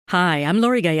Hi, I'm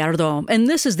Lori Gallardo, and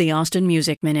this is the Austin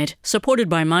Music Minute, supported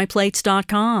by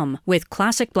MyPlates.com with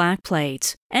classic black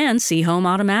plates and Seahome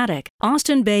Automatic,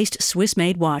 Austin-based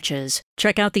Swiss-made watches.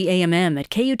 Check out the AMM at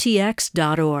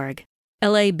KUTX.org.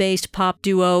 LA-based pop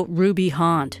duo Ruby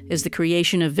Haunt is the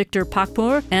creation of Victor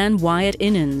Pakpour and Wyatt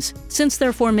Innens. Since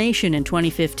their formation in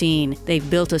 2015, they've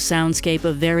built a soundscape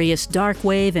of various dark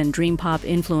wave and dream pop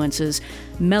influences,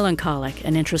 melancholic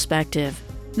and introspective.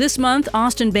 This month,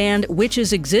 Austin band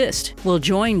Witches Exist will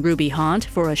join Ruby Haunt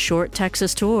for a short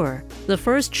Texas tour. The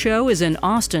first show is in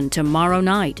Austin tomorrow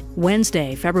night,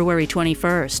 Wednesday, February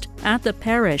 21st, at the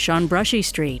Parish on Brushy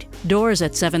Street. Doors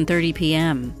at 7:30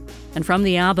 p.m. And from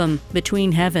the album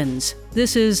Between Heavens,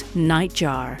 this is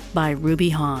Nightjar by Ruby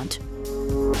Haunt.